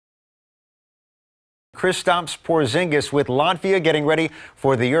Kristaps Porzingis with Latvia getting ready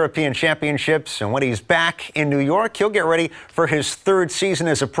for the European Championships. And when he's back in New York, he'll get ready for his third season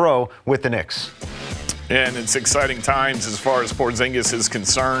as a pro with the Knicks. And it's exciting times as far as Porzingis is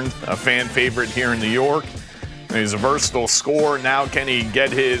concerned, a fan favorite here in New York. He's a versatile scorer. Now can he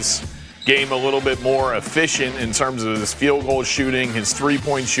get his game a little bit more efficient in terms of his field goal shooting, his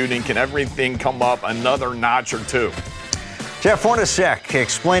three-point shooting? Can everything come up another notch or two? Jeff Hornacek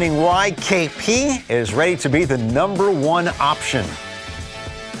explaining why KP is ready to be the #1 option.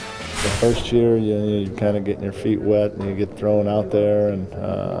 The first year, you're kind of getting your feet wet and you get thrown out there, and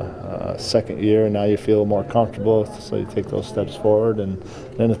second year, now you feel more comfortable, so you take those steps forward. And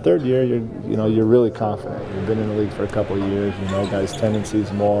then the third year, you're really confident. You've been in the league for a couple of years. You know guys'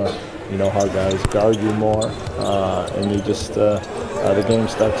 tendencies more. You know how guys guard you more, and you just the game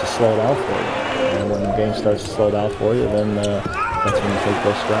starts to slow down for you. And when the game starts to slow down for you, then that's when you take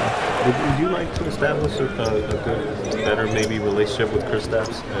those strides. Would you like to establish a good, better maybe relationship with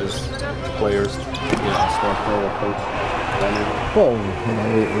Kristaps as players, star player, coach? Well,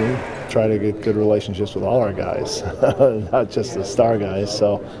 we try to get good relationships with all our guys, not just the star guys.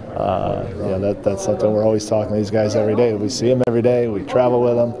 So, that's something we're always talking to these guys every day. We see them every day. We travel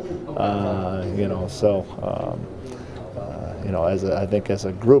with them. I think as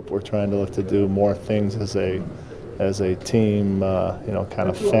a group, we're trying to look to do more things as a team, kind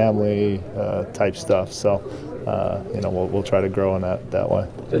of family type stuff. So, we'll try to grow in that way.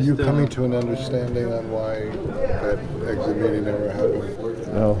 Are you coming to an understanding on why that exit meeting never happened?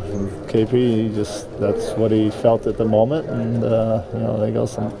 KP, that's what he felt at the moment, and they go,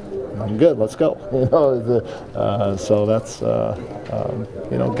 I'm good, let's go. So that's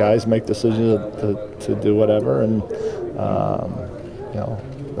guys make decisions to do whatever, and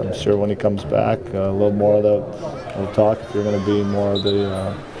I'm sure when he comes back, a little more of the talk. If you're going to be more of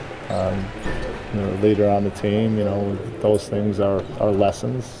the leader on the team, those things are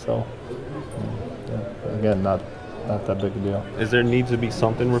lessons. So again, not that big a deal. Is there needs to be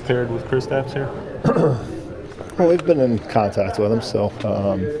something repaired with Kristaps here? Well, we've been in contact with him, so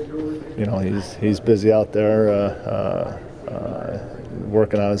he's busy out there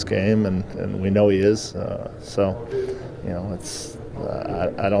working on his game, and we know he is.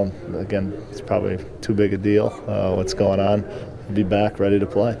 It's probably too big a deal. What's going on? He'll be back, ready to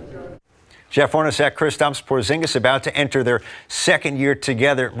play. Jeff Hornacek, Kristaps Porzingis about to enter their second year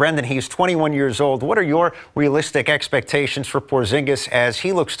together. Brendan, he's 21 years old. What are your realistic expectations for Porzingis as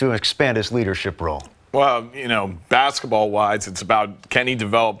he looks to expand his leadership role? Well, basketball-wise, it's about can he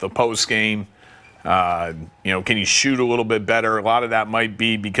develop the post game? Can he shoot a little bit better? A lot of that might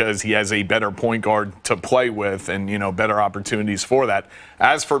be because he has a better point guard to play with and, better opportunities for that.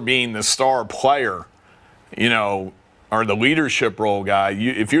 As for being the star player, or the leadership role guy,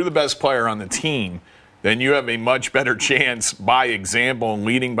 if you're the best player on the team, then you have a much better chance by example and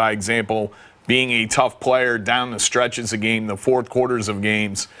leading by example, being a tough player down the stretches of game, the fourth quarters of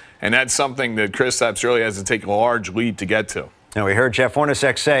games. And that's something that Kristaps really has to take a large leap to get to. Now, we heard Jeff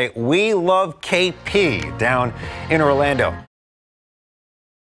Hornacek say, "We love KP" down in Orlando.